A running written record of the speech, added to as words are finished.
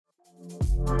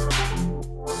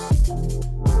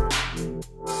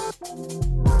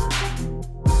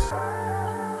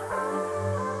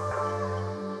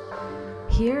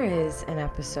Here is an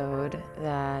episode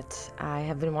that I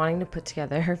have been wanting to put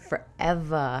together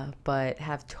forever, but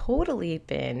have totally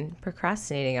been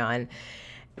procrastinating on.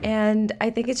 And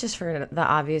I think it's just for the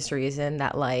obvious reason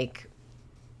that, like,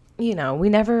 you know, we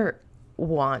never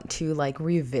want to, like,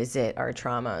 revisit our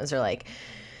traumas or, like,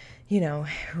 you know,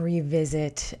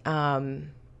 revisit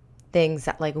things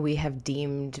that, like, we have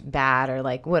deemed bad or,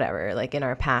 like, whatever, like, in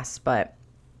our past. But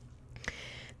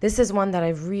this is one that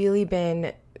I've really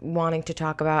been wanting to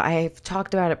talk about. I've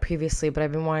talked about it previously, but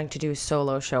I've been wanting to do a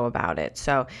solo show about it.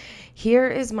 So here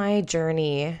is my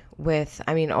journey with,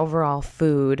 overall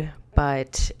food,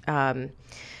 but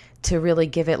to really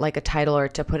give it like a title or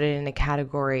to put it in a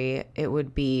category, it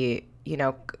would be, you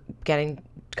know,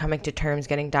 coming to terms,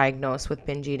 getting diagnosed with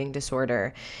binge eating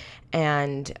disorder,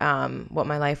 and what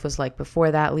my life was like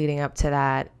before that, leading up to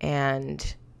that,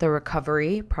 and the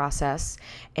recovery process,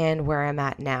 and where I'm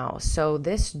at now. So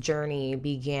this journey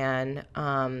began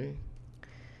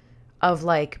of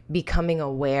like becoming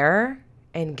aware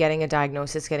and getting a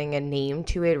diagnosis, getting a name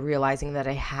to it, realizing that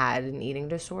I had an eating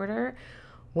disorder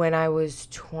when I was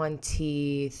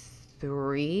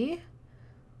 23.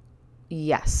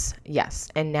 Yes.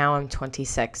 And now I'm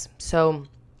 26. So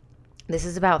this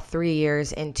is about 3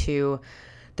 years into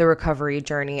the recovery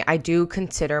journey. I do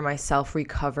consider myself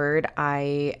recovered.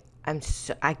 I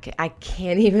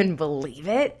can't even believe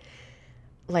it.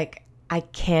 Like, I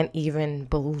can't even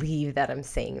believe that I'm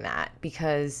saying that,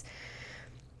 because,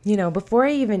 you know, before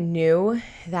I even knew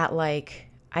that, like,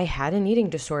 I had an eating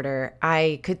disorder,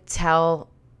 I could tell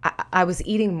I was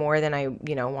eating more than I,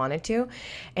 wanted to.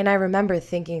 And I remember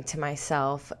thinking to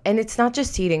myself, and it's not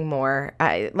just eating more,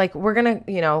 we're going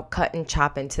to, cut and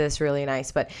chop into this really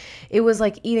nice, but it was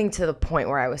like eating to the point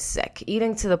where I was sick,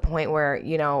 eating to the point where,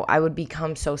 I would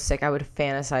become so sick, I would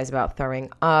fantasize about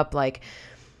throwing up. Like,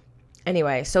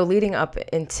 anyway, so leading up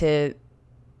into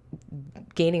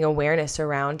gaining awareness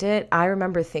around it, I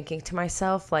remember thinking to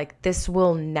myself, like, this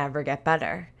will never get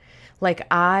better. Like,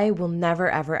 I will never,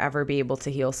 ever, ever be able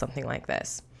to heal something like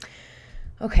this.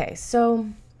 Okay, so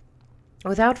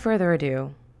without further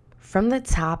ado, from the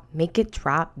top, make it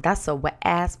drop. That's a wet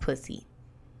ass pussy.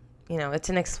 You know, it's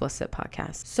an explicit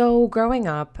podcast. So growing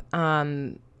up,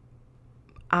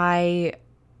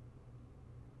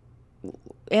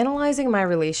 analyzing my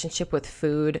relationship with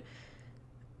food,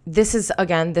 this is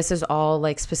all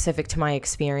like specific to my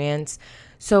experience.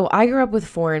 So I grew up with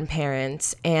foreign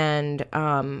parents, and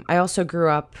I also grew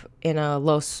up from a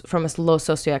low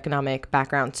socioeconomic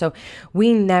background. So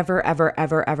we never, ever,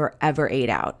 ever, ever, ever ate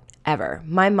out. Ever.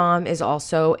 My mom is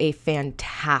also a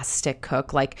fantastic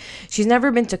cook. Like, she's never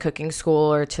been to cooking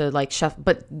school or to like chef,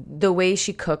 but the way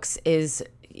she cooks it's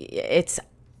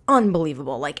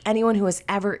unbelievable. Like, anyone who has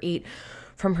ever eaten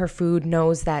from her food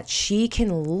knows that she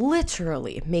can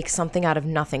literally make something out of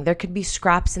nothing. There could be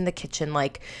scraps in the kitchen,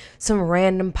 like some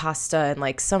random pasta and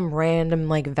like some random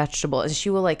like vegetable, and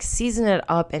she will like season it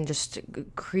up and just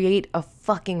create a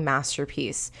fucking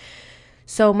masterpiece.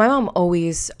 So my mom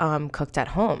always cooked at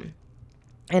home.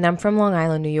 And I'm from Long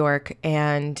Island, New York,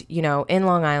 and, in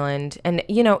Long Island and,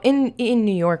 in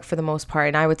New York for the most part,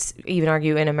 and I would even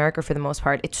argue in America for the most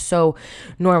part, it's so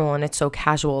normal and it's so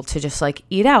casual to just like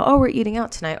eat out. Oh, we're eating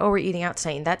out tonight.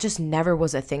 And that just never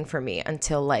was a thing for me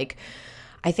until I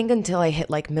hit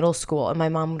like middle school, and my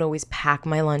mom would always pack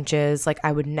my lunches. Like,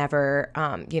 I would never,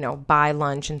 buy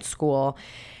lunch in school.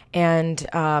 And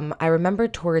I remember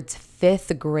towards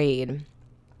 5th grade,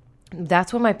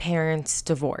 that's when my parents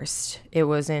divorced. It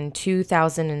was in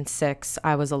 2006.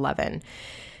 I was 11.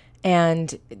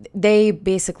 And they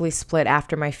basically split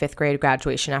after my 5th grade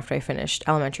graduation, after I finished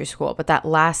elementary school. But that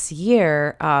last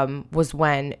year was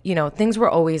when, things were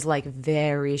always like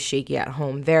very shaky at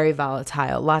home, very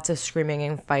volatile, lots of screaming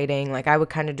and fighting. Like, I would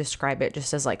kind of describe it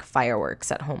just as like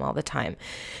fireworks at home all the time.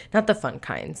 Not the fun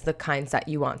kinds, the kinds that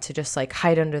you want to just like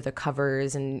hide under the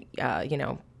covers and,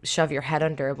 shove your head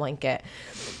under a blanket.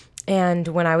 And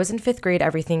when I was in 5th grade,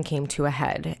 everything came to a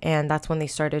head. And that's when they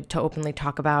started to openly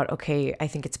talk about, okay, I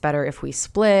think it's better if we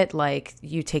split, like,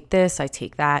 you take this, I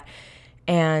take that.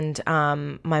 And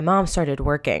my mom started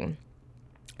working.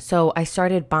 So I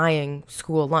started buying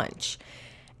school lunch.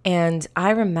 And I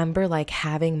remember like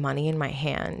having money in my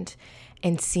hand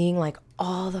and seeing like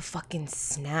all the fucking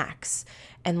snacks.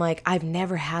 And like, I've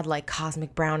never had like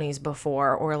cosmic brownies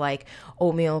before, or like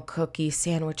oatmeal cookie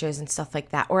sandwiches and stuff like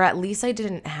that. Or at least I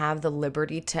didn't have the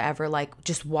liberty to ever like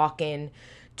just walk in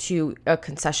to a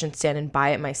concession stand and buy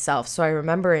it myself. So I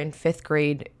remember in 5th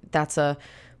grade, that's a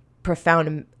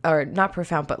profound, or not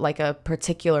profound, but like a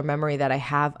particular memory that I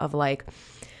have of like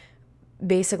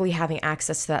basically having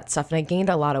access to that stuff. And I gained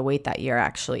a lot of weight that year,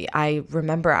 actually. I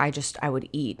remember I would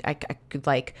eat. I could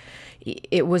like,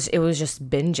 it was just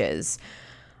binges.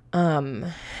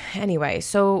 Anyway,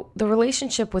 so the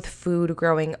relationship with food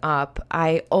growing up,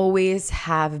 I always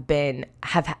have been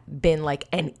like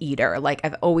an eater. Like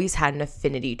I've always had an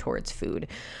affinity towards food.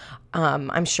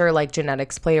 I'm sure like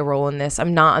genetics play a role in this.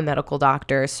 I'm not a medical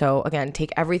doctor. So again,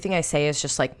 take everything I say as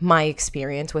just like my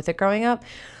experience with it growing up.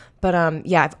 But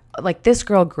yeah, like this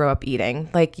girl grew up eating.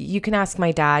 Like you can ask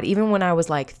my dad, even when I was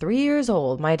like 3 years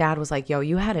old, my dad was like, yo,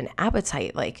 you had an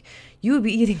appetite. Like you would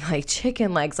be eating like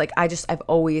chicken legs. Like I've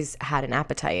always had an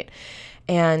appetite.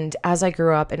 And as I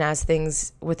grew up and as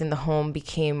things within the home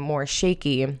became more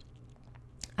shaky,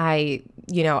 I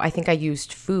think I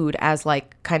used food as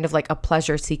like kind of like a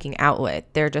pleasure seeking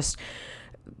outlet. They're just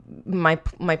my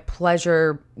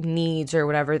pleasure needs or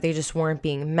whatever, they just weren't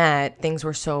being met. Things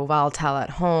were so volatile at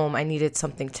home. I needed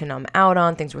something to numb out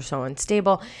on. Things were so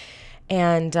unstable.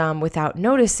 And without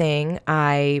noticing,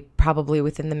 I probably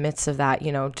within the midst of that,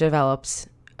 developed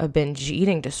a binge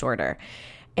eating disorder.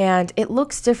 And it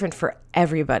looks different for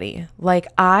everybody. Like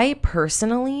I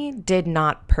personally did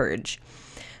not purge.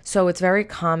 So it's very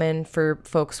common for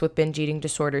folks with binge eating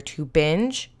disorder to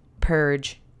binge,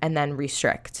 purge, and then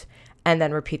restrict. And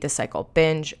then repeat the cycle,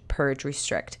 binge, purge,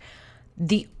 restrict.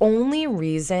 The only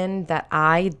reason that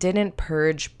I didn't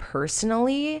purge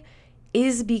personally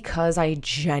is because I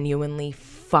genuinely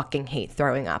fucking hate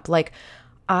throwing up. Like,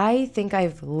 I think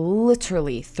I've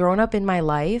literally thrown up in my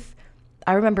life.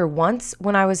 I remember once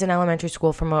when I was in elementary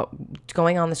school from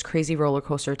going on this crazy roller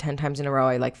coaster 10 times in a row.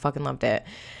 I like fucking loved it.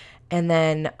 And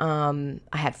then I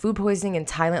had food poisoning in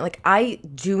Thailand. Like, I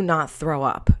do not throw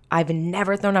up. I've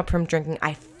never thrown up from drinking.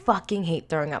 I fucking hate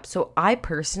throwing up. So I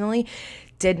personally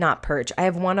did not purge. I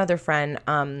have one other friend.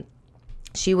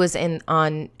 She was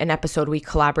on an episode. We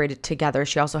collaborated together.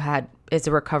 She also is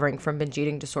recovering from binge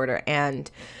eating disorder.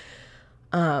 And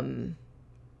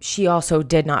she also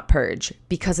did not purge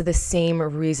because of the same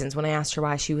reasons. When I asked her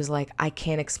why, she was like, I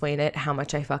can't explain it, how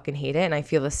much I fucking hate it. And I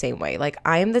feel the same way. Like,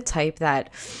 I am the type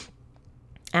that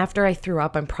after I threw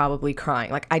up, I'm probably crying.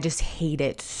 Like, I just hate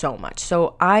it so much.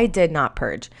 So I did not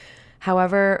purge.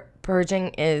 However, purging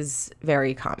is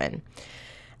very common.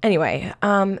 Anyway,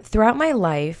 throughout my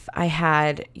life, I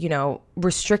had,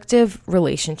 restrictive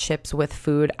relationships with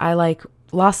food. I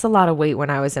lost a lot of weight when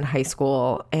I was in high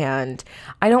school. And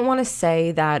I don't want to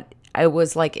say that I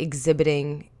was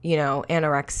exhibiting,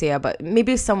 anorexia, but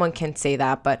maybe someone can say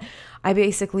that. But I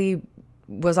basically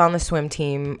was on the swim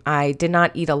team. I did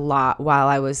not eat a lot while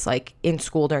I was in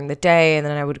school during the day, and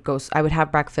then I would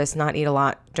have breakfast, not eat a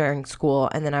lot during school,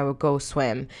 and then I would go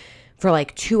swim for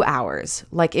 2 hours.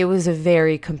 It was a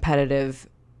very competitive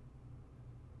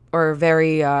or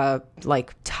very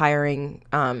tiring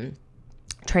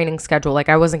training schedule.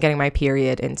 I wasn't getting my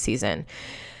period in season.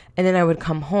 And then I would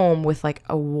come home with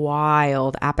a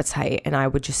wild appetite, and I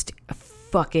would just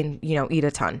fucking, eat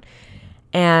a ton.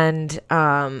 And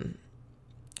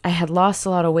I had lost a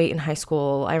lot of weight in high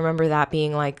school. I remember that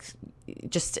being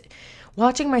just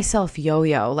watching myself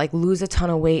yo-yo, lose a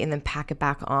ton of weight and then pack it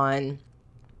back on,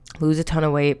 lose a ton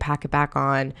of weight, pack it back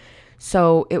on.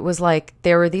 So it was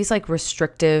there were these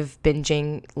restrictive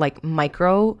binging,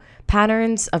 micro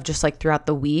patterns of just throughout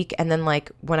the week. And then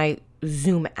when I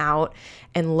zoom out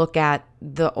and look at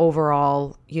the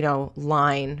overall,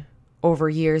 line over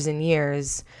years and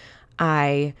years,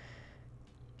 I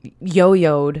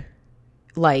yo-yoed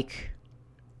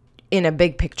in a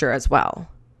big picture as well.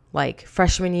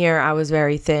 Freshman year, I was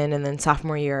very thin, and then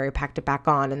sophomore year, I packed it back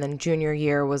on, and then junior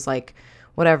year was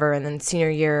whatever, and then senior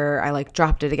year, I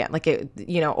dropped it again.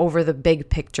 Over the big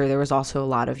picture, there was also a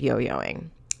lot of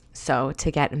yo-yoing. So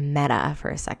to get meta for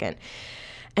a second.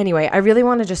 Anyway, I really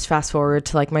want to just fast forward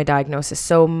to my diagnosis.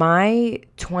 So my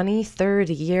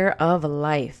 23rd year of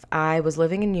life, I was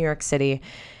living in New York City,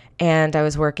 and I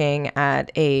was working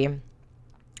at a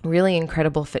really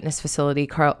incredible fitness facility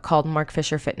called Mark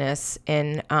Fisher Fitness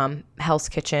in Hell's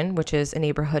Kitchen, which is a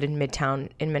neighborhood in Midtown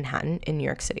in Manhattan in New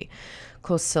York City,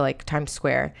 close to Times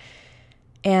Square.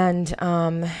 And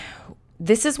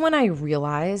this is when I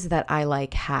realized that I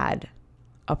had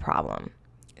a problem.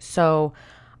 So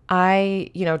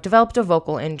I, developed a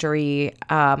vocal injury.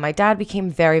 My dad became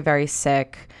very, very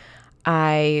sick.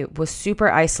 I was super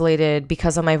isolated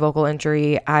because of my vocal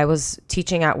injury. I was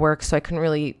teaching at work, so I couldn't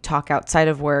really talk outside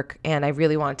of work, and I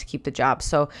really wanted to keep the job.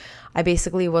 So I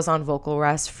basically was on vocal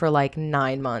rest for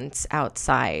 9 months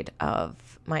outside of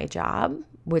my job.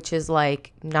 which is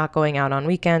like not going out on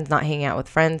weekends, not hanging out with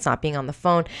friends, not being on the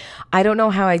phone. I don't know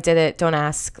how I did it. Don't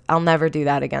ask. I'll never do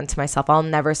that again to myself. I'll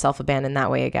never self-abandon that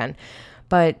way again.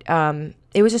 But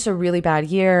it was just a really bad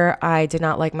year. I did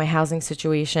not like my housing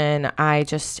situation.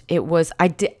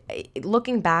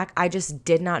 Looking back, I just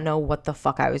did not know what the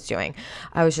fuck I was doing.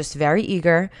 I was just very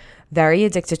eager, very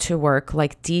addicted to work,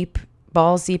 like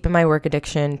balls deep in my work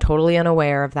addiction, totally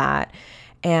unaware of that.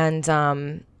 And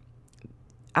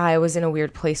I was in a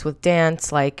weird place with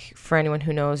dance. Like, for anyone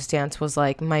who knows, dance was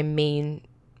like my main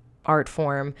art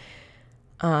form.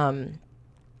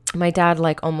 My dad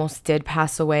like almost did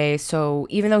pass away. So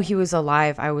even though he was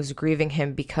alive, I was grieving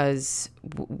him because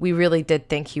we really did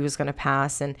think he was going to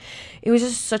pass. And it was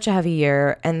just such a heavy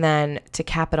year. And then to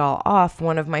cap it all off,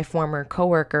 one of my former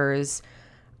coworkers,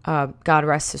 God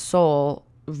rest his soul,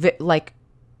 like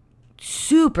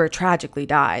super tragically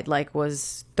died, like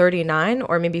was 39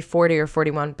 or maybe 40 or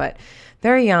 41, but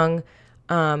very young.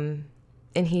 And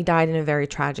he died in a very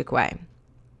tragic way.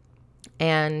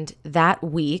 And that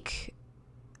week,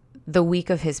 the week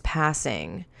of his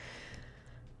passing,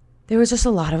 there was just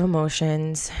a lot of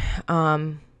emotions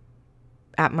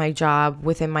at my job,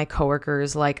 within my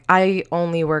coworkers. Like, I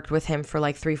only worked with him for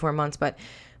like 3-4 months, but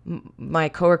my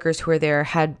coworkers who were there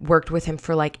had worked with him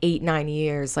for like 8-9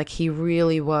 years. Like, he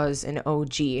really was an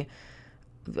OG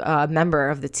member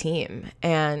of the team.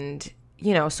 And,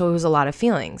 you know, so it was a lot of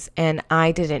feelings. And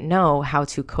I didn't know how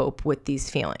to cope with these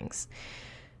feelings.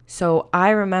 So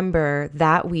I remember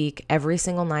that week, every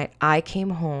single night, I came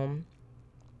home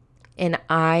and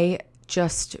I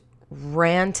just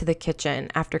ran to the kitchen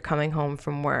after coming home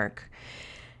from work.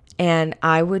 And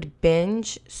I would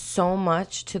binge so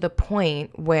much to the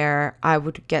point where I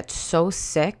would get so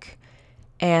sick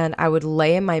and I would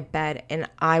lay in my bed and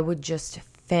I would just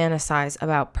fantasize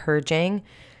about purging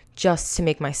just to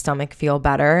make my stomach feel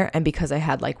better. And because I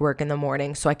had like work in the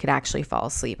morning, so I could actually fall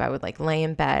asleep, I would like lay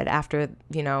in bed after,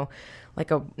 you know,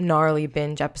 like a gnarly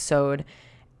binge episode.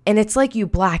 And it's like you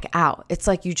black out. It's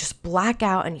like you just black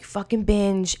out and you fucking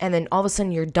binge. And then all of a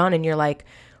sudden you're done and you're like,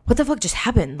 what the fuck just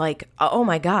happened? Like, oh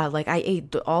my God, like I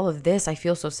ate all of this. I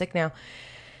feel so sick now.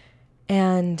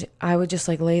 And I would just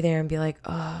like lay there and be like,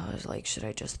 oh, like, should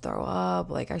I just throw up?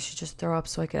 Like, I should just throw up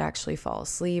so I could actually fall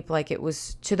asleep. Like, it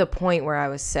was to the point where I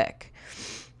was sick.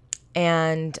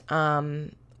 And I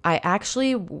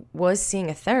actually was seeing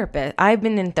a therapist. I've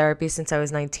been in therapy since I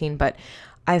was 19, but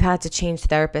I've had to change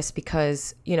therapists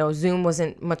because, you know, Zoom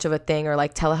wasn't much of a thing, or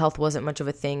like telehealth wasn't much of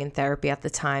a thing in therapy at the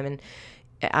time. And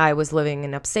I was living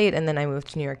in upstate and then I moved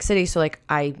to New York City. So like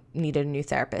I needed a new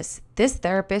therapist. This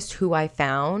therapist who I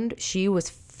found, she was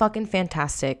fucking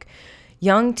fantastic.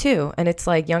 Young too. And it's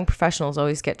like young professionals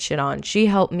always get shit on. She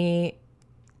helped me.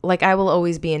 Like, I will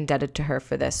always be indebted to her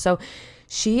for this. So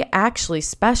she actually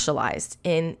specialized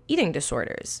in eating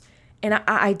disorders. And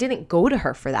I didn't go to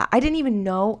her for that. I didn't even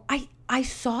know. I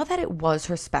saw that it was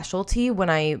her specialty when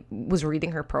I was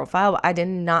reading her profile. I did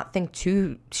not think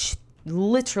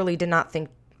literally did not think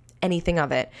anything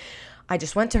of it. I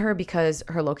just went to her because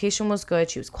her location was good.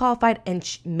 She was qualified,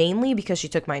 and mainly because she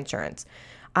took my insurance.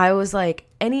 I was like,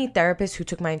 any therapist who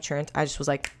took my insurance, I just was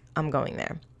like, I'm going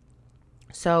there.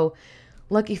 So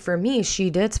lucky for me, she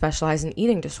did specialize in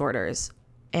eating disorders.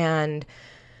 And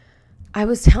I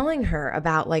was telling her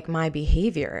about like my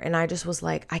behavior, and I just was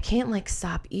like, I can't like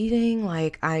stop eating.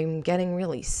 Like, I'm getting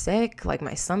really sick. Like,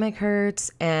 my stomach hurts.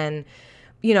 And,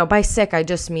 you know, by sick, I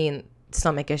just mean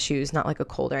stomach issues, not like a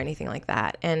cold or anything like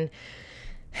that. And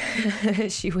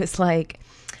she was like,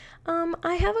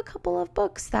 I have a couple of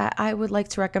books that I would like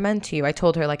to recommend to you. I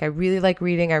told her, like, I really like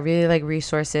reading. I really like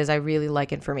resources. I really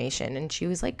like information. And she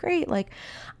was like, great. Like,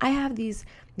 I have these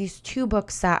 2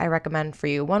 books that I recommend for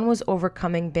you. One was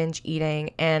Overcoming Binge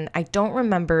Eating, and I don't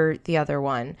remember the other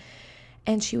one.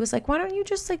 And she was like, why don't you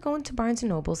just like go into Barnes and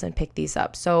Nobles and pick these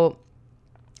up? So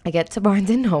I get to Barnes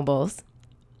and Nobles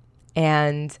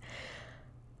and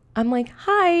I'm like,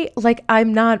 hi. Like,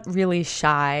 I'm not really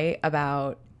shy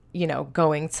about, you know,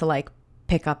 going to like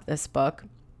pick up this book.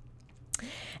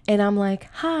 And I'm like,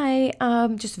 hi,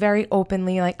 just very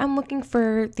openly, like, I'm looking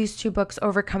for these 2 books,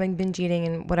 Overcoming Binge Eating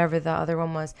and whatever the other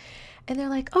one was. And they're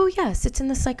like, oh yes, it's in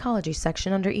the psychology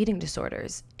section under eating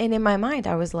disorders. And in my mind,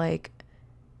 I was like,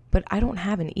 but I don't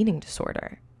have an eating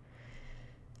disorder.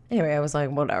 Anyway, I was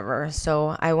like, whatever.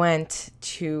 So I went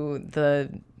to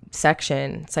the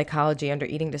section, psychology under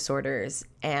eating disorders,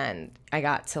 and I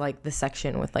got to like the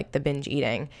section with like the binge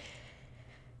eating.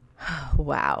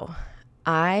 Wow.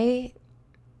 I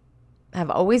have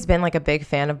always been like a big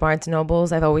fan of Barnes and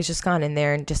Nobles. I've always just gone in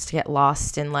there and just to get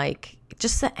lost in like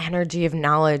just the energy of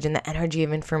knowledge and the energy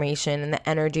of information and the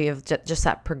energy of just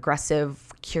that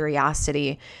progressive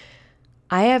curiosity.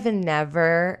 I have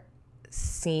never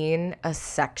seen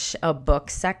a book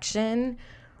section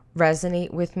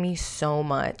resonate with me so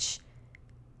much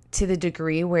to the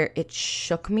degree where it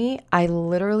shook me. I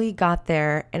literally got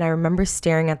there and I remember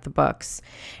staring at the books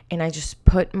and I just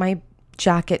put my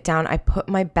jacket down, I put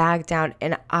my bag down,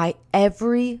 and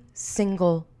every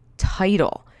single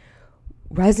title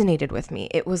resonated with me.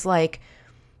 It was like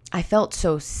I felt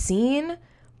so seen,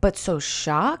 but so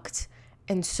shocked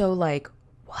and so like,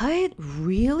 what?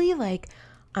 Really? Like,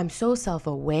 I'm so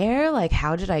self-aware. Like,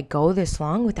 how did I go this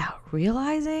long without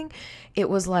realizing? It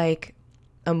was like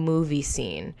a movie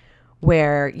scene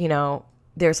where, you know,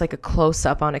 there's like a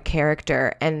close-up on a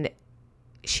character and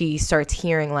she starts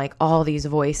hearing like all these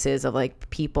voices of like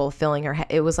people filling her head.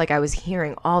 It was like I was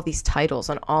hearing all these titles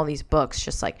on all these books,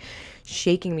 just like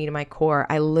shaking me to my core.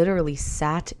 I literally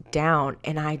sat down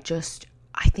and I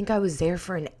think I was there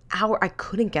for an hour. I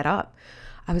couldn't get up.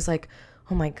 I was like,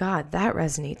 oh my God, that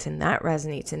resonates and that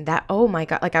resonates and that, oh my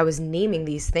God. Like I was naming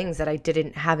these things that I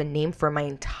didn't have a name for my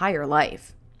entire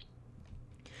life.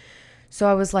 So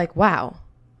I was like, wow,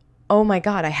 oh my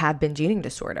God, I have binge eating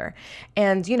disorder.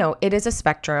 And, you know, it is a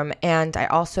spectrum. And I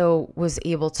also was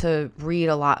able to read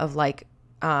a lot of like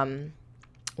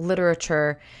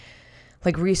literature,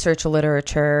 like research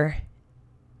literature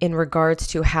in regards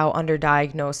to how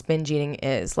underdiagnosed binge eating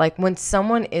is. Like when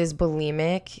someone is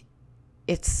bulimic,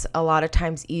 it's a lot of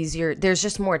times easier. There's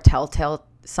just more telltale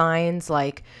signs.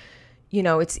 Like, you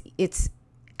know, it's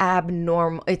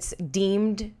abnormal. It's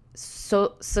deemed,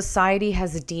 so society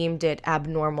has deemed it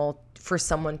abnormal for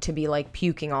someone to be like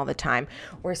puking all the time,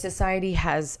 or society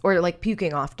has, or like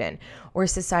puking often, or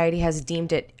society has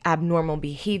deemed it abnormal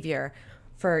behavior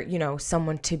for, you know,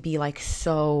 someone to be like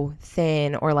so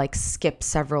thin or like skip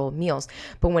several meals.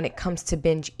 But when it comes to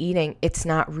binge eating, it's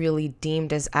not really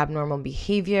deemed as abnormal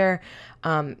behavior.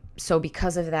 So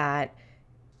because of that,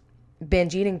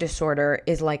 binge eating disorder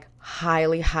is like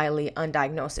highly, highly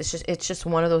undiagnosed. It's just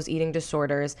one of those eating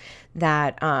disorders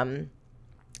that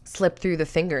slip through the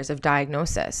fingers of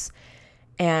diagnosis.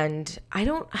 And I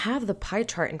don't have the pie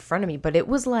chart in front of me, but it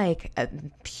was like a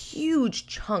huge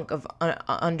chunk of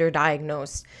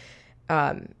underdiagnosed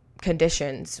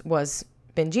conditions was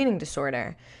binge eating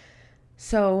disorder.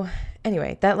 So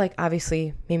anyway, that like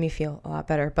obviously made me feel a lot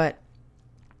better. But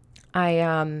I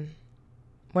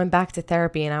went back to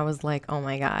therapy and I was like, oh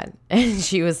my God. And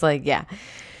she was like, yeah.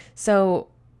 So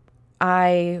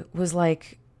I was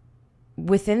like,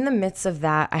 within the midst of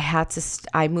that,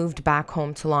 I moved back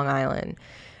home to Long Island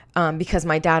because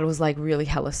my dad was like really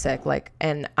hella sick. Like,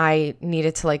 and I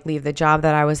needed to like leave the job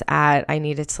that I was at. I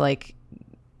needed to like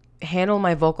handle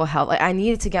my vocal health. Like I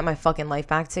needed to get my fucking life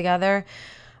back together.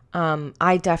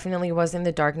 I definitely was in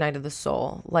the dark night of the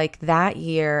soul. Like that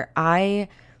year I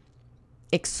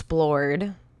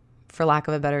explored, for lack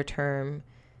of a better term,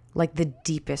 like the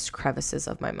deepest crevices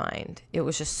of my mind. It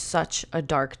was just such a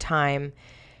dark time.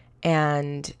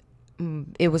 And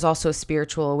it was also a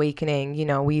spiritual awakening. You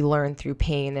know, we learn through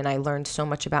pain, and I learned so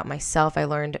much about myself. I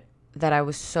learned that I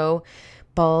was so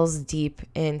balls deep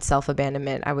in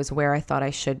self-abandonment. I was where I thought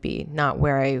I should be, not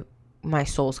where my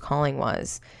soul's calling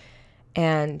was.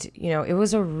 And, you know, it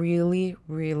was a really,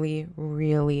 really,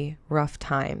 really rough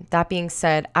time. That being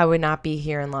said, I would not be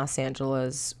here in Los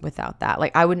Angeles without that.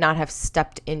 Like, I would not have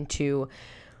stepped into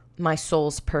my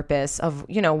soul's purpose of,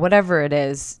 you know, whatever it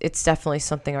is. It's definitely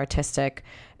something artistic.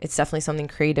 It's definitely something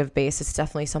creative based. It's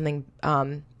definitely something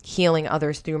healing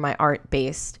others through my art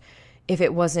based. If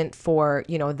it wasn't for,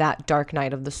 you know, that dark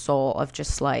night of the soul of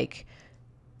just like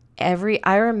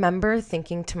I remember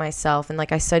thinking to myself, and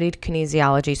like I studied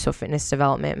kinesiology, so fitness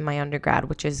development in my undergrad,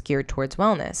 which is geared towards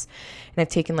wellness. And I've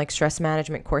taken like stress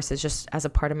management courses just as a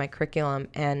part of my curriculum.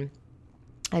 And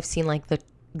I've seen like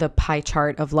the pie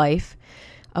chart of life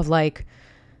of like,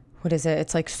 what is it?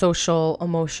 It's like social,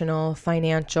 emotional,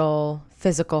 financial,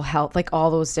 physical health, like all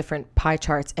those different pie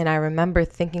charts. And I remember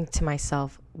thinking to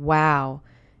myself, wow,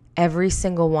 every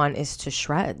single one is to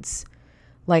shreds.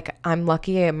 Like I'm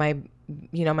lucky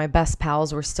my best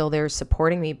pals were still there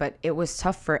supporting me, but it was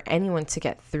tough for anyone to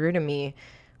get through to me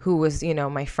who was, you know,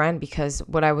 my friend, because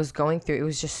what I was going through, it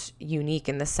was just unique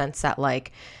in the sense that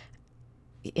like,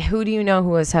 who do you know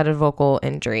who has had a vocal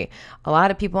injury? A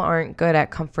lot of people aren't good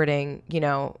at comforting, you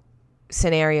know,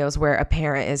 scenarios where a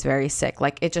parent is very sick.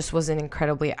 Like it just was an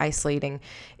incredibly isolating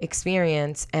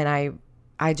experience. And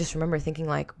I just remember thinking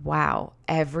like, wow,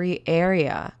 every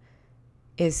area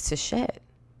is to shit.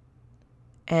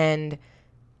 And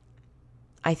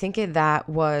I think that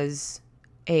was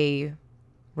a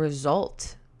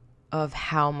result of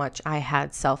how much I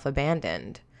had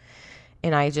self-abandoned.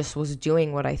 and I just was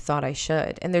doing what I thought I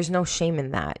should. And there's no shame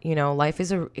in that. You know, life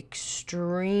is a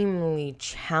extremely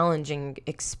challenging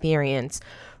experience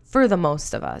for the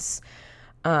most of us.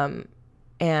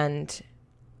 And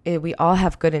we all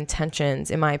have good intentions,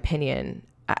 in my opinion.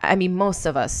 I mean, most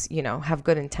of us, you know, have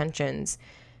good intentions,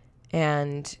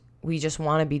 and we just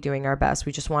want to be doing our best.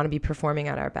 We just want to be performing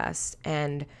at our best.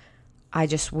 And I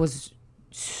just was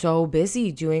so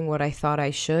busy doing what I thought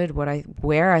I should,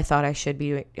 where I thought I should be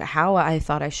doing, how I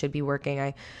thought I should be working.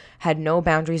 I had no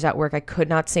boundaries at work. I could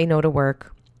not say no to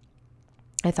work.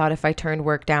 I thought if I turned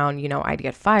work down, you know, I'd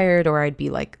get fired or I'd be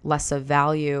like less of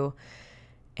value.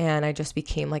 And I just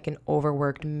became like an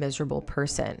overworked, miserable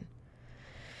person.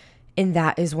 And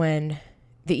that is when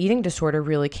the eating disorder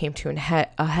really came to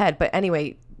a head. But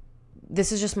anyway,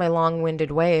 this is just my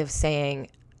long-winded way of saying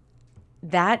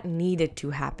that needed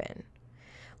to happen.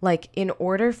 Like, in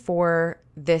order for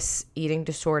this eating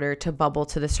disorder to bubble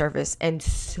to the surface, and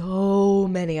so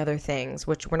many other things,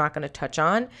 which we're not going to touch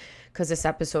on because this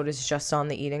episode is just on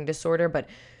the eating disorder, but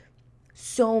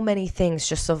so many things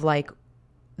just of like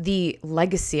the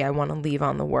legacy I want to leave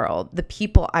on the world, the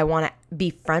people I want to be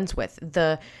friends with,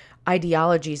 the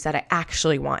ideologies that I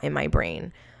actually want in my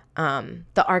brain,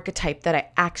 the archetype that I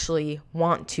actually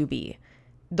want to be.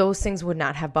 Those things would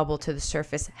not have bubbled to the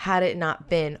surface had it not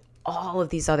been all of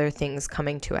these other things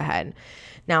coming to a head.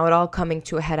 Now, it all coming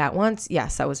to a head at once,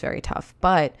 yes, that was very tough,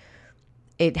 but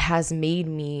it has made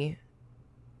me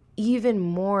even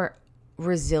more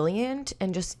resilient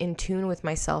and just in tune with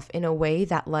myself in a way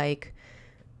that like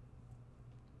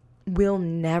will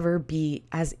never be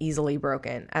as easily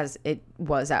broken as it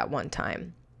was at one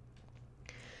time.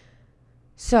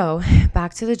 So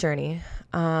back to the journey.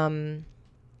 Okay,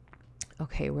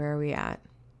 where are we at?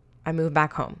 I moved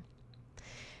back home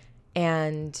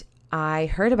and I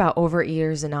heard about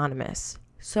Overeaters Anonymous.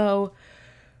 So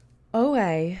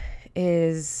OA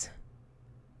is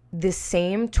the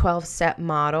same 12-step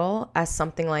model as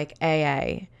something like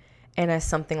AA and as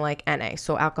something like NA,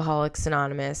 so Alcoholics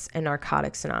Anonymous and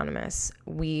Narcotics Anonymous.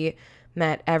 We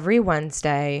met every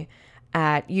Wednesday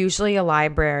at usually a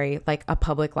library, like a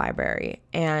public library.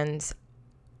 And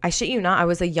I shit you not, I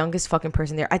was the youngest fucking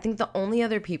person there. I think the only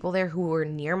other people there who were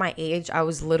near my age, I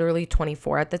was literally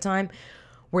 24 at the time,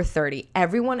 were 30.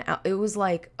 Everyone else, it was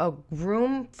like a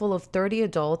room full of 30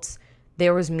 adults.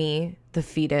 There was me, the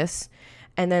fetus.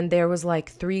 And then there was like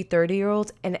 3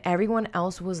 30-year-olds, and everyone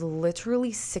else was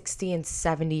literally 60 and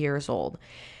 70 years old.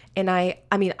 And I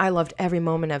mean, I loved every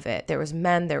moment of it. There was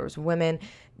men, there was women.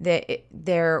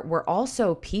 There were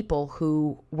also people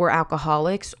who were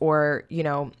alcoholics or, you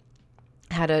know,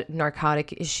 had a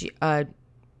narcotic issue,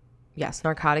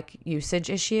 narcotic usage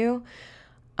issue.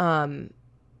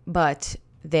 But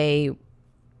they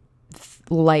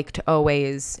liked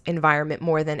OA's environment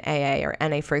more than AA or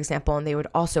NA, for example, and they would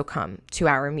also come to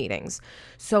our meetings.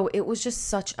 So it was just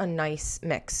such a nice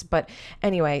mix. But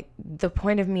anyway, the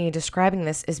point of me describing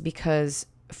this is because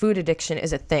food addiction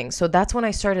is a thing. So that's when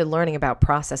I started learning about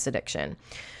process addiction.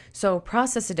 So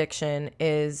process addiction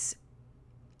is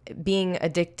being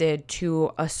addicted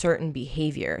to a certain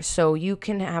behavior. So you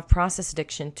can have process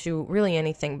addiction to really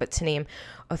anything, but to name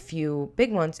a few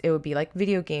big ones, it would be like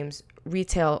video games,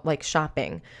 retail, like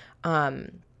shopping,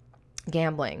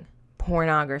 gambling,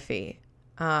 pornography.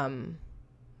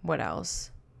 What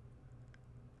else?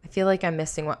 I feel like I'm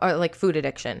missing one, or like food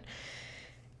addiction.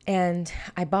 And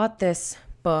I bought this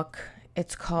book.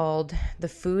 It's called The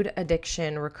Food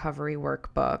Addiction Recovery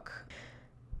Workbook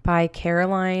by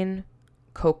Caroline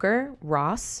Coker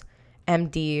Ross,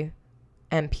 MD,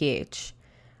 MPH.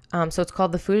 So it's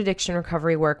called The Food Addiction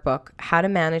Recovery Workbook, How to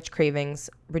Manage Cravings,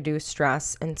 Reduce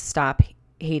Stress, and Stop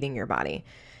Hating Your Body.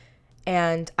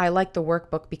 And I like the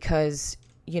workbook because,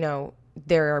 you know,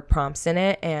 there are prompts in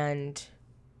it and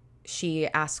she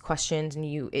asks questions and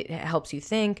it helps you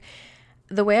think.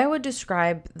 The way I would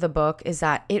describe the book is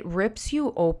that it rips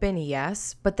you open,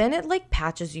 yes, but then it like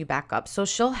patches you back up. So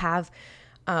she'll have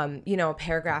a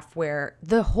paragraph where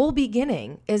the whole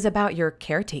beginning is about your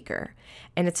caretaker,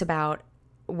 and it's about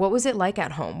what was it like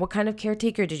at home? What kind of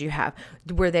caretaker did you have?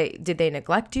 Did they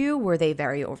neglect you? Were they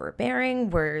very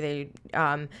overbearing? Were they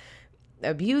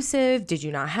abusive? Did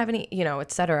you not have any,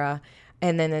 etc.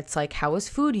 And then it's like, how was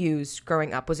food used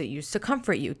growing up? Was it used to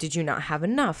comfort you? Did you not have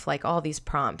enough? Like all these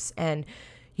prompts. And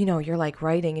you're like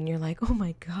writing and you're like, oh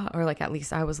my God. Or like, at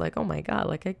least I was like, oh my God,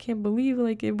 like I can't believe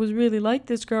like it was really like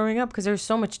this growing up, because there's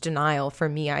so much denial for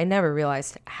me. I never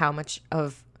realized how much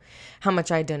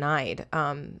I denied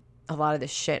a lot of the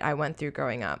shit I went through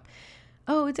growing up.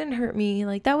 Oh, it didn't hurt me.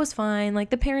 Like that was fine.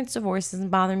 Like the parents' divorce doesn't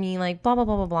bother me. Like blah, blah,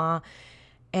 blah, blah, blah.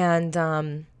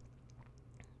 And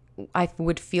I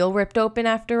would feel ripped open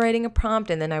after writing a prompt,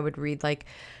 and then I would read like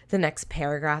the next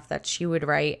paragraph that she would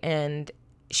write, and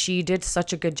she did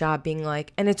such a good job being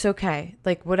like, and it's okay,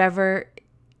 like whatever.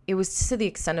 It was to the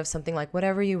extent of something like,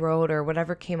 whatever you wrote or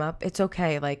whatever came up, it's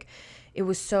okay. Like, it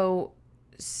was so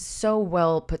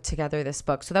well put together, this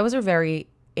book. So that was a very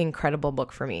incredible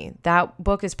book for me. That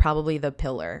book is probably the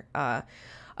pillar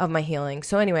of my healing.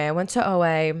 So anyway, I went to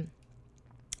OA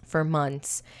for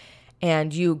months,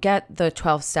 and you get the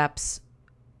 12 steps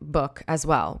book as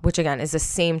well, which again is the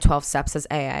same 12 steps as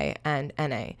AA and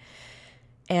NA.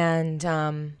 And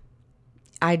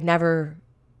I never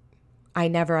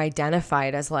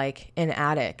identified as like an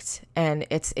addict, and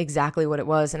it's exactly what it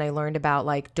was. And I learned about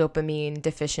like dopamine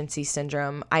deficiency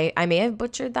syndrome. I may have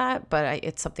butchered that, but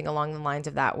it's something along the lines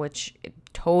of that, which I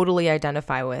totally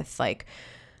identify with. Like,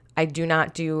 I do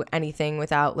not do anything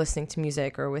without listening to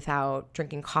music or without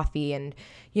drinking coffee. And,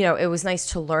 you know, it was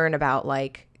nice to learn about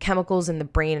like chemicals in the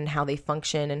brain and how they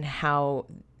function and how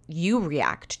you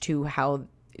react to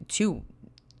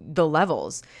the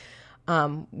levels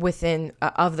within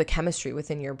of the chemistry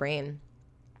within your brain.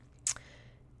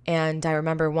 And I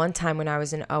remember one time when I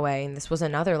was in OA, and this was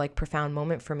another like profound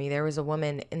moment for me. There was a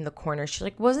woman in the corner. She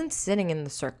like wasn't sitting in the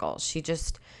circle. She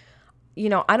just, you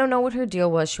know, I don't know what her deal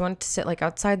was. She wanted to sit like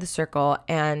outside the circle,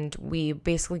 and we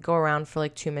basically go around for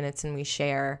like 2 minutes and we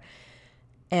share.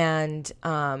 And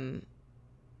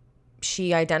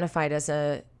she identified as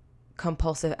a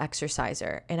compulsive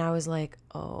exerciser, and I was like,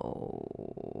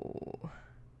 oh,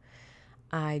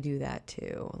 I do that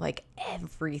too. Like,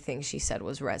 everything she said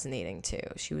was resonating too.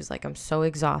 She was like, I'm so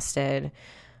exhausted.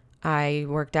 I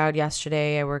worked out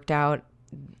yesterday. I worked out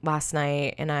last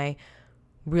night, and I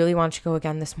really want to go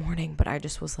again this morning, but I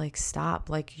just was like, stop.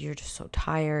 Like, you're just so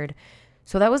tired.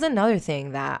 So that was another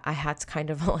thing that I had to kind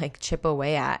of like chip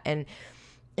away at. And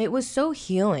it was so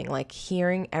healing, like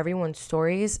hearing everyone's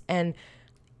stories. And,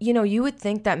 you know, you would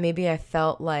think that maybe I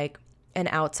felt like an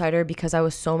outsider because I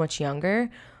was so much younger,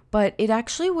 but it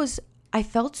actually was, I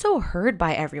felt so heard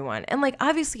by everyone. And like,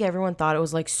 obviously everyone thought it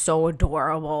was like so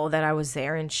adorable that I was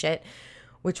there and shit,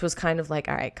 which was kind of like,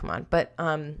 all right, come on. But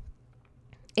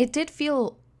it did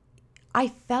feel, I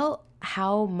felt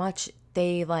how much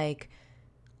they like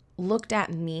looked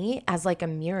at me as like a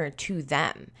mirror to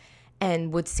them,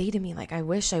 and would say to me like, I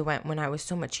wish I went when I was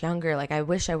so much younger. Like, I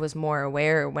wish I was more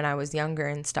aware when I was younger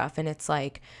and stuff. And it's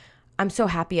like, I'm so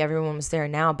happy everyone was there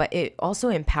now, but it also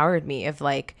empowered me of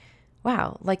like,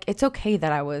 wow, like it's okay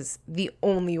that I was the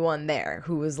only one there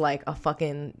who was like a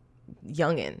fucking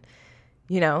youngin',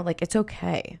 you know, like it's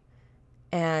okay.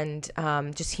 And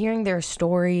just hearing their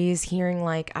stories, hearing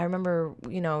like, I remember,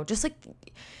 you know, just like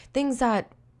things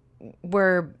that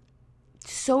were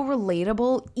so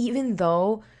relatable, even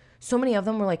though so many of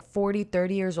them were like 40,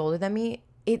 30 years older than me.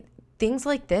 Things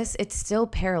like this, it still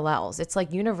parallels. It's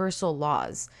like universal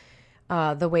laws.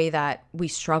 The way that we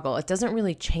struggle, it doesn't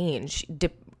really change.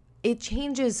 It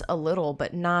changes a little,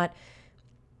 but not,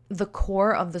 the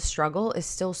core of the struggle is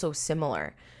still so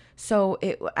similar. So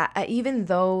even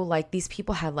though like these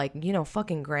people had like, you know,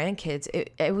 fucking grandkids,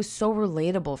 it was so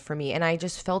relatable for me, and I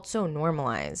just felt so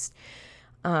normalized.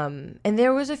 And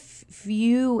there was a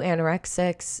few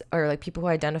anorexics, or like people who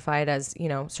identified as, you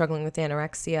know, struggling with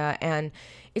anorexia, and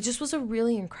it just was a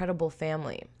really incredible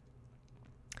family.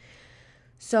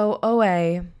 So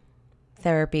OA,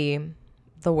 therapy,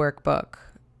 the workbook,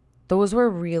 those were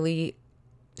really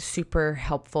super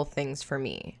helpful things for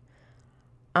me.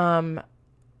 For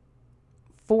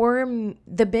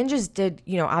the binges did,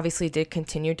 you know, obviously did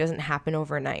continue. It doesn't happen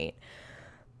overnight.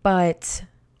 But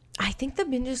I think the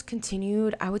binges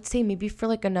continued, I would say maybe for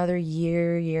like another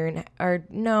I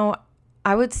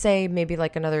would say maybe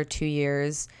like another 2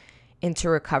 years into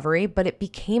recovery, but it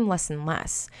became less and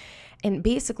less. And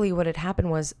basically what had happened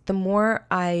was, the more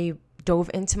I dove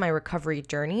into my recovery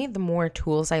journey, the more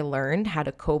tools I learned how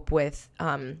to cope with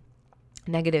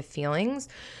negative feelings.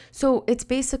 So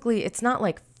it's not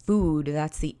like food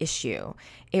that's the issue.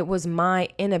 It was my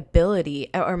inability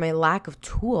or my lack of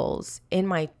tools in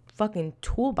my fucking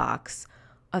toolbox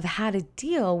of how to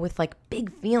deal with like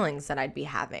big feelings that I'd be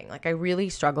having. Like, I really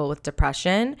struggle with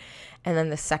depression. And then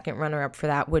the second runner up for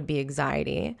that would be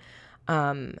anxiety.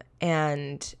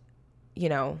 And you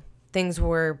know, things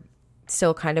were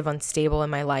still kind of unstable in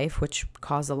my life, which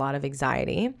caused a lot of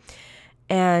anxiety.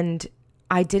 And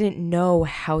I didn't know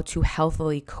how to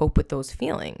healthily cope with those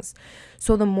feelings.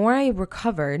 So the more I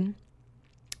recovered,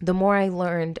 the more I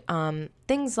learned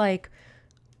things like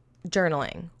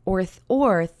journaling, or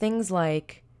things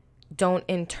like don't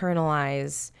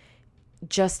internalize,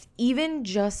 just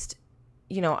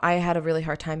I had a really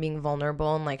hard time being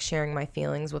vulnerable and like sharing my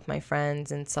feelings with my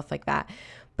friends and stuff like that.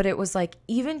 But it was like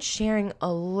even sharing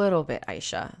a little bit,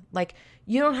 Aisha, like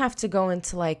you don't have to go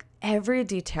into like every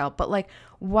detail, but like,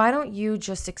 why don't you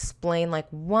just explain like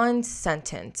one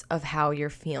sentence of how you're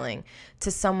feeling to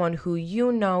someone who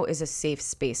is a safe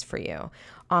space for you?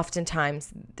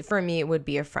 Oftentimes, for me, it would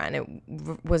be a friend.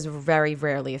 It was very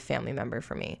rarely a family member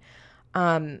for me.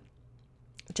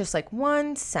 Just like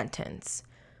one sentence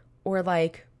or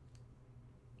like,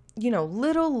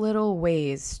 little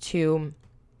ways to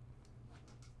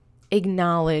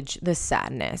acknowledge the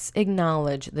sadness,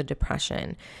 acknowledge the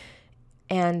depression.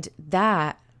 And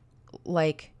that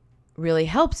like really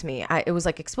helped me. It was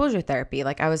like exposure therapy.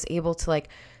 Like I was able to like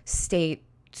state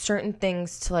certain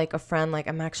things to like a friend, like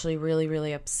I'm actually really,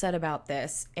 really upset about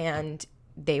this. And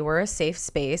they were a safe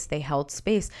space. They held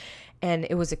space. And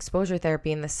it was exposure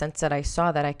therapy in the sense that I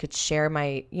saw that I could share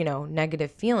my,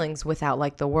 negative feelings without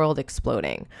like the world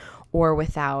exploding or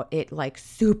without it like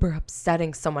super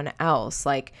upsetting someone else.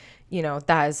 Like,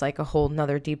 that is like a whole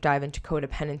nother deep dive into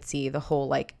codependency, the whole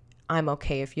like, I'm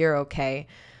okay if you're okay.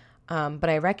 But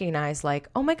I recognize like,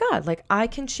 oh my God, like I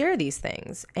can share these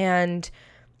things. And,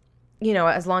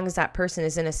 as long as that person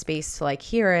is in a space to like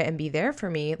hear it and be there for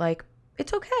me, like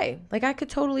it's okay. Like I could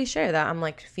totally share that I'm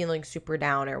like feeling super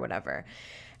down or whatever.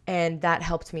 And that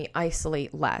helped me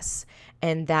isolate less.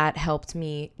 And that helped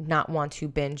me not want to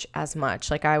binge as much.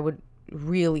 Like I would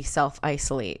really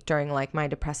self-isolate during like my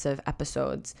depressive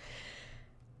episodes.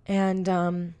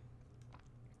 And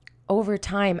over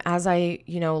time, as I,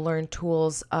 learned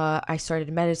tools, I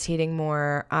started meditating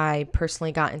more. I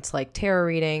personally got into like tarot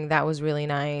reading. That was really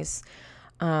nice.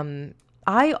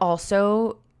 I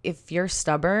also, if you're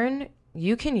stubborn,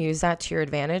 you can use that to your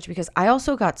advantage because I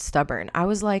also got stubborn. I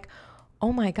was like,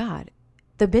 oh my God,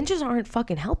 the binges aren't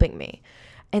fucking helping me.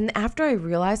 And after I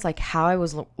realized like how I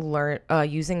was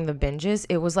using the binges,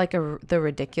 it was like the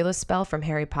ridiculous spell from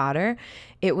Harry Potter.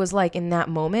 It was like in that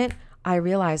moment, I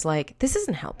realized like this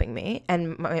isn't helping me.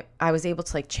 And I was able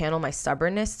to like channel my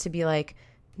stubbornness to be like,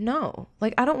 no,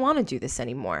 like I don't want to do this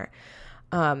anymore.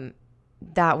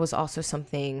 That was also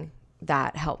something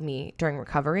that helped me during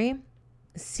recovery.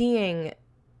 Seeing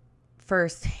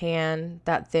firsthand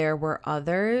that there were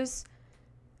others,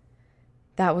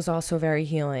 that was also very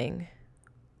healing.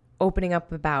 Opening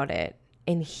up about it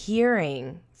and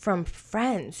hearing from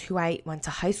friends who I went to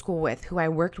high school with, who I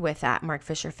worked with at Mark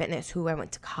Fisher Fitness, who I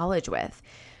went to college with,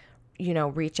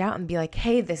 reach out and be like,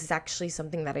 hey, this is actually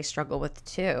something that I struggle with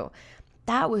too.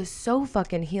 That was so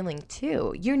fucking healing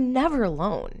too. You're never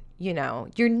alone,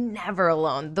 you're never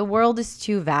alone. The world is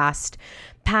too vast.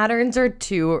 Patterns are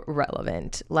too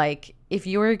relevant. Like if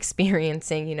you're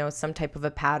experiencing, some type of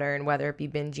a pattern, whether it be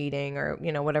binge eating or,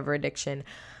 whatever addiction,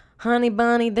 honey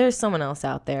bunny, there's someone else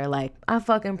out there. Like I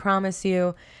fucking promise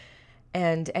you.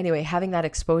 And anyway, having that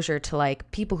exposure to like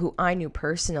people who I knew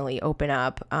personally open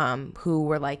up, who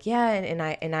were like, yeah,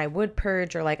 and I would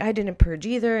purge, or like I didn't purge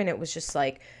either. And it was just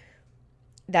like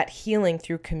that healing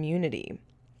through community.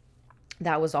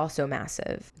 That was also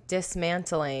massive.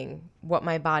 Dismantling what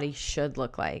my body should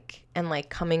look like and like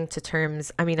coming to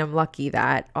terms. I mean, I'm lucky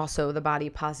that also the body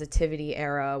positivity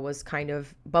era was kind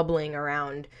of bubbling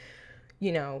around,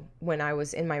 when I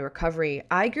was in my recovery.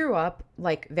 I grew up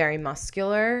like very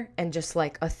muscular and just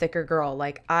like a thicker girl.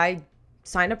 Like I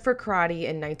signed up for karate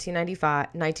in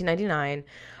 1999.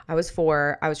 I was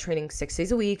 4. I was training 6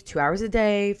 days a week, 2 hours a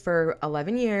day for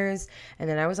 11 years. And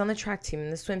then I was on the track team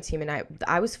and the swim team. And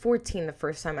I was 14 the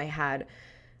first time I had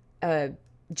a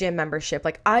gym membership.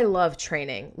 Like I love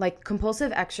training, like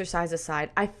compulsive exercise aside,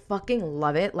 I fucking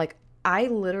love it. Like I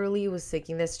literally was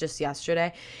thinking this just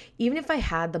yesterday. Even if I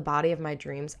had the body of my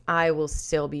dreams, I will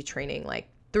still be training like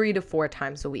 3 to 4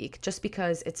 times a week just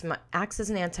because acts as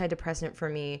an antidepressant for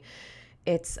me.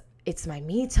 It's my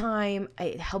me time.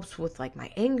 It helps with like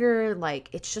my anger. Like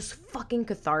it's just fucking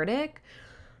cathartic.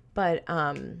 But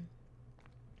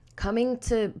coming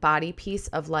to body peace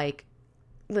of like,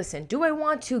 listen, do I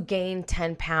want to gain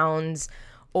 10 pounds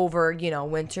over,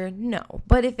 winter? No.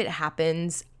 But if it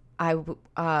happens,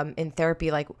 in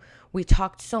therapy, like we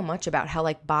talked so much about how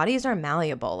like bodies are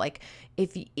malleable. Like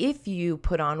if you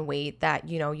put on weight that,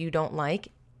 you don't like,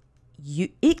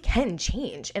 it can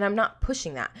change. And I'm not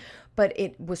pushing that, but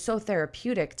it was so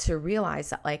therapeutic to realize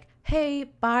that like, hey,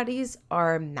 bodies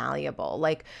are malleable.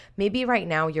 Like maybe right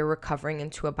now you're recovering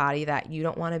into a body that you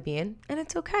don't want to be in, and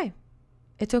it's okay.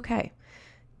 It's okay.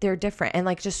 They're different. And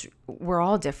like, just, we're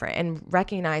all different, and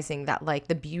recognizing that like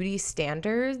the beauty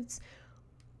standards,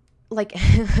 like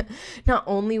not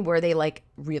only were they like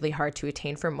really hard to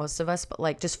attain for most of us, but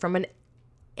like just from an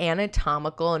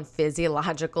anatomical and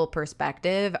physiological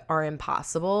perspective are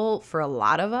impossible for a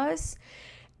lot of us,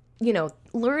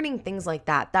 learning things like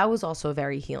that, that was also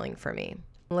very healing for me.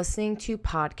 Listening to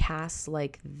podcasts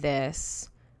like this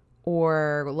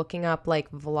or looking up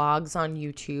like vlogs on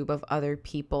YouTube of other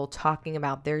people talking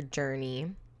about their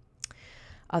journey,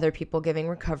 other people giving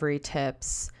recovery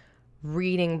tips,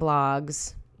 reading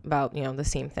blogs about, the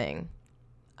same thing.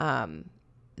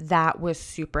 That was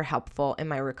super helpful in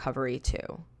my recovery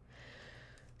too.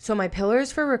 So my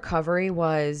pillars for recovery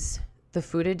was the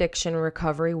Food Addiction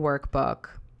Recovery Workbook,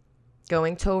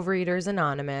 going to Overeaters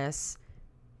Anonymous,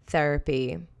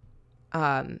 therapy,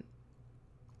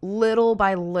 little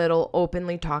by little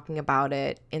openly talking about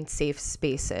it in safe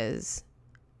spaces,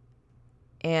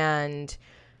 and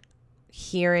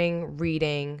hearing,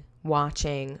 reading,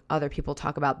 watching other people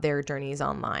talk about their journeys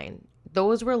online.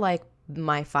 Those were like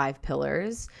my 5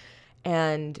 pillars.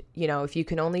 And, if you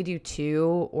can only do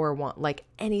 2 or 1, like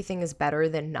anything is better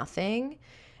than nothing.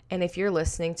 And if you're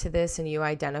listening to this and you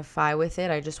identify with it,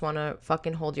 I just want to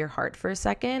fucking hold your heart for a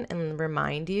second and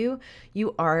remind you,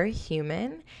 you are a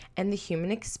human, and the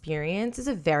human experience is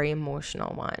a very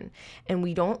emotional one. And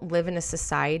we don't live in a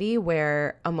society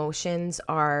where emotions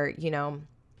are,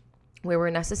 where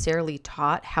we're necessarily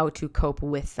taught how to cope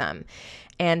with them.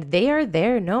 And they are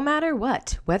there no matter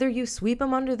what. Whether you sweep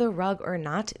them under the rug or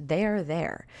not, they are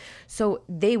there. So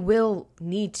they will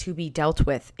need to be dealt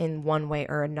with in one way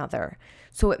or another.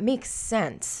 So it makes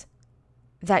sense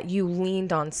that you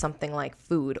leaned on something like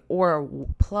food or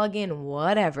plug in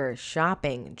whatever,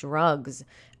 shopping, drugs,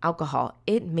 alcohol.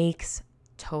 It makes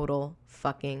total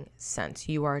fucking sense.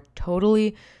 You are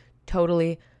totally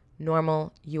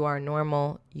normal. You are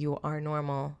normal. You are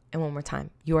normal. And one more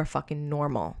time, you are fucking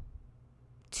normal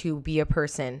to be a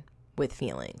person with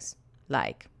feelings.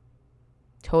 Like,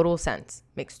 total sense.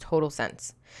 Makes total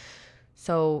sense.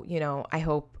 So, I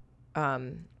hope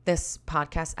this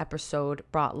podcast episode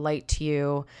brought light to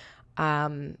you.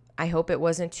 I hope it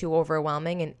wasn't too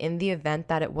overwhelming. And in the event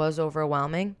that it was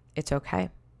overwhelming, it's okay.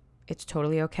 It's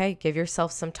totally okay. Give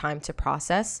yourself some time to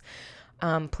process.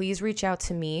 Please reach out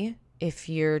to me if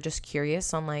you're just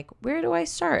curious on like, where do I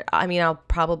start? I mean, I'll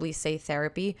probably say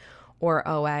therapy or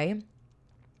OA.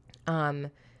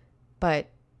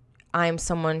 But I'm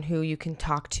someone who you can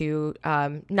talk to,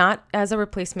 not as a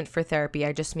replacement for therapy.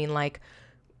 I just mean like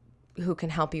who can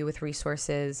help you with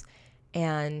resources.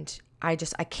 And I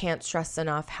can't stress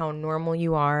enough how normal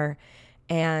you are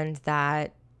and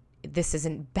that this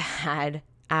isn't bad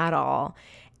at all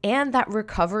and that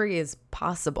recovery is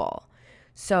possible.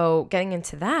 So getting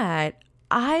into that,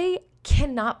 I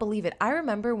cannot believe it. I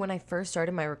remember when I first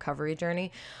started my recovery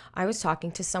journey, I was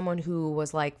talking to someone who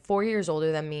was like 4 years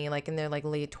older than me, like in their like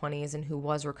late 20s, and who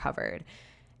was recovered.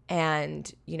 And,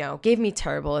 gave me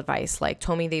terrible advice, like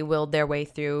told me they willed their way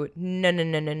through.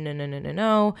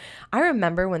 No. I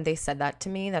remember when they said that to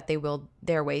me, that they willed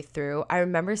their way through. I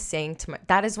remember saying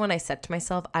that is when I said to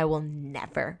myself, I will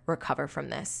never recover from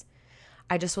this.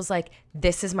 I just was like,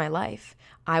 this is my life.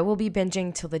 I will be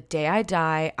binging till the day I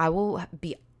die. I will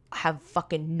have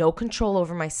fucking no control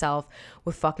over myself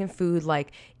with fucking food.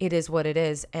 Like, it is what it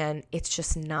is. And it's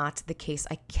just not the case.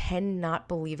 I cannot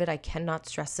believe it. I cannot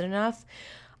stress it enough.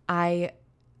 I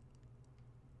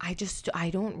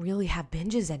don't really have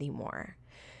binges anymore.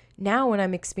 Now when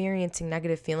I'm experiencing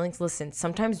negative feelings, listen,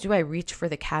 sometimes do I reach for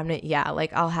the cabinet? Yeah,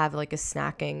 like I'll have like a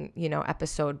snacking,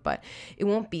 episode, but it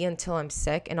won't be until I'm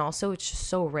sick. And also it's just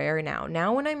so rare now.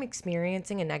 Now when I'm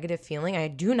experiencing a negative feeling, I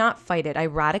do not fight it. I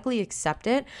radically accept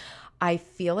it. I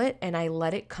feel it and I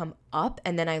let it come up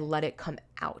and then I let it come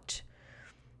out.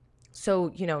 So,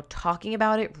 talking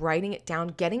about it, writing it down,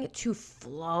 getting it to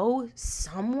flow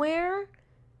somewhere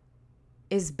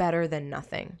is better than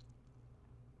nothing.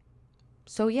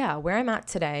 So yeah, where I'm at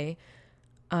today,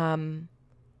 like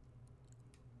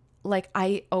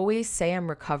I always say I'm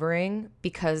recovering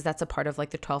because that's a part of like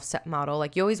the 12-step model.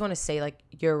 Like you always want to say like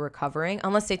you're recovering,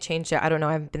 unless they changed it. I don't know.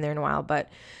 I haven't been there in a while, but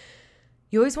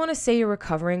you always want to say you're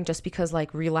recovering just because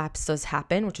like relapse does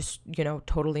happen, which is,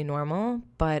 totally normal.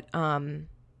 But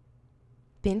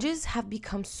binges have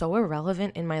become so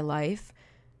irrelevant in my life.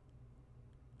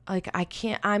 Like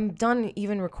I'm done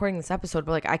even recording this episode,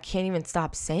 but like I can't even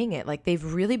stop saying it. Like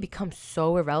they've really become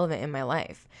so irrelevant in my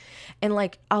life. And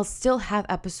like I'll still have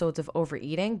episodes of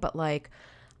overeating, but like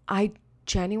I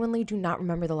genuinely do not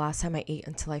remember the last time I ate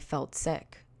until I felt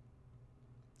sick.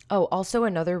 Oh, also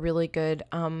another really good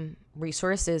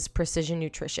resource is Precision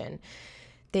Nutrition.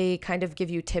 They kind of give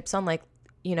you tips on like,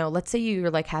 let's say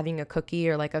you're like having a cookie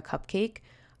or like a cupcake.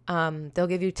 They'll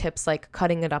give you tips like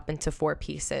cutting it up into 4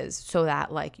 pieces so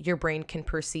that like your brain can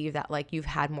perceive that like you've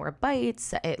had more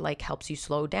bites. It like helps you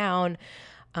slow down.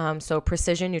 So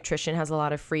Precision Nutrition has a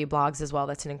lot of free blogs as well.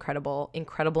 That's an incredible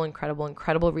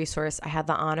resource. I had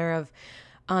the honor of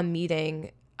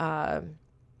meeting the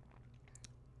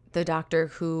doctor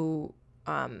who,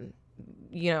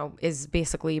 is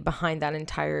basically behind that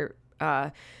entire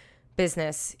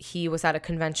business. He was at a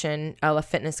convention, a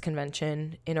fitness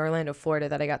convention in Orlando, Florida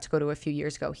that I got to go to a few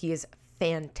years ago. He is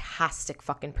fantastic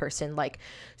fucking person, like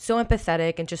so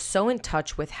empathetic and just so in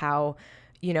touch with how,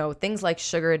 things like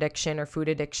sugar addiction or food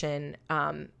addiction,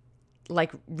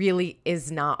 like really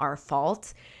is not our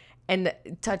fault. And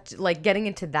getting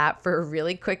into that for a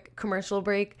really quick commercial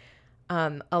break.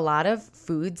 A lot of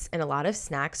foods and a lot of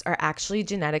snacks are actually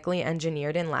genetically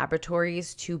engineered in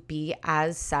laboratories to be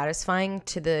as satisfying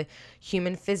to the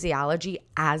human physiology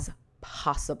as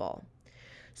possible.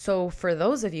 So for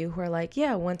those of you who are like,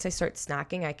 yeah, once I start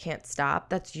snacking, I can't stop,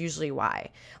 that's usually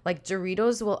why. Like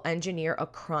Doritos will engineer a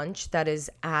crunch that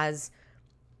is as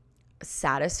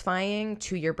satisfying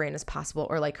to your brain as possible.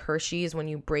 Or like Hershey's, when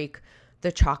you break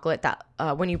the chocolate, that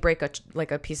when you break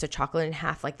a piece of chocolate in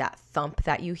half, like that thump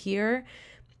that you hear,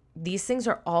 these things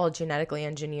are all genetically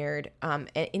engineered, and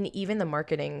even the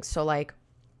marketing. So like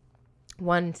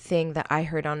one thing that I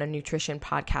heard on a nutrition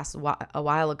podcast a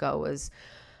while ago was,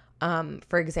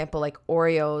 for example, like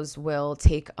Oreos will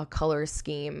take a color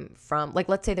scheme from, like,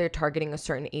 let's say they're targeting a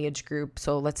certain age group.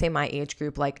 So let's say my age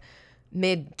group, like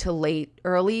early to late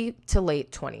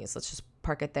 20s, let's just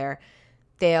park it there.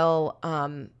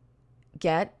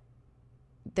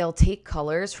 They'll take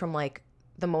colors from like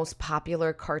the most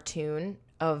popular cartoon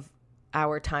of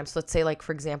our time. So let's say like,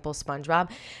 for example, SpongeBob,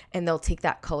 and they'll take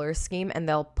that color scheme and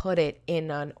they'll put it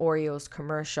in an Oreos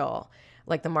commercial.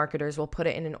 Like the marketers will put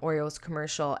it in an Oreos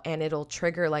commercial and it'll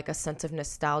trigger like a sense of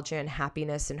nostalgia and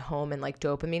happiness and home and like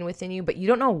dopamine within you, but you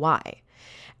don't know why.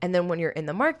 And then when you're in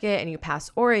the market and you pass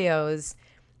Oreos,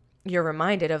 you're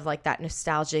reminded of like that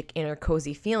nostalgic inner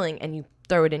cozy feeling and you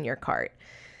throw it in your cart.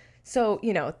 So,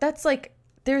 that's like,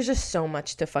 there's just so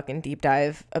much to fucking deep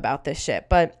dive about this shit.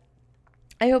 But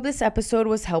I hope this episode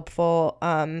was helpful.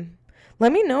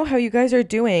 Let me know how you guys are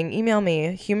doing. Email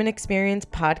me,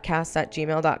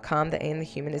 humanexperiencepodcast@gmail.com. The A in the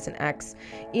human is an X.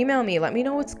 Email me. Let me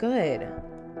know what's good.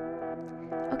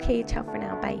 Okay, ciao for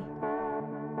now. Bye.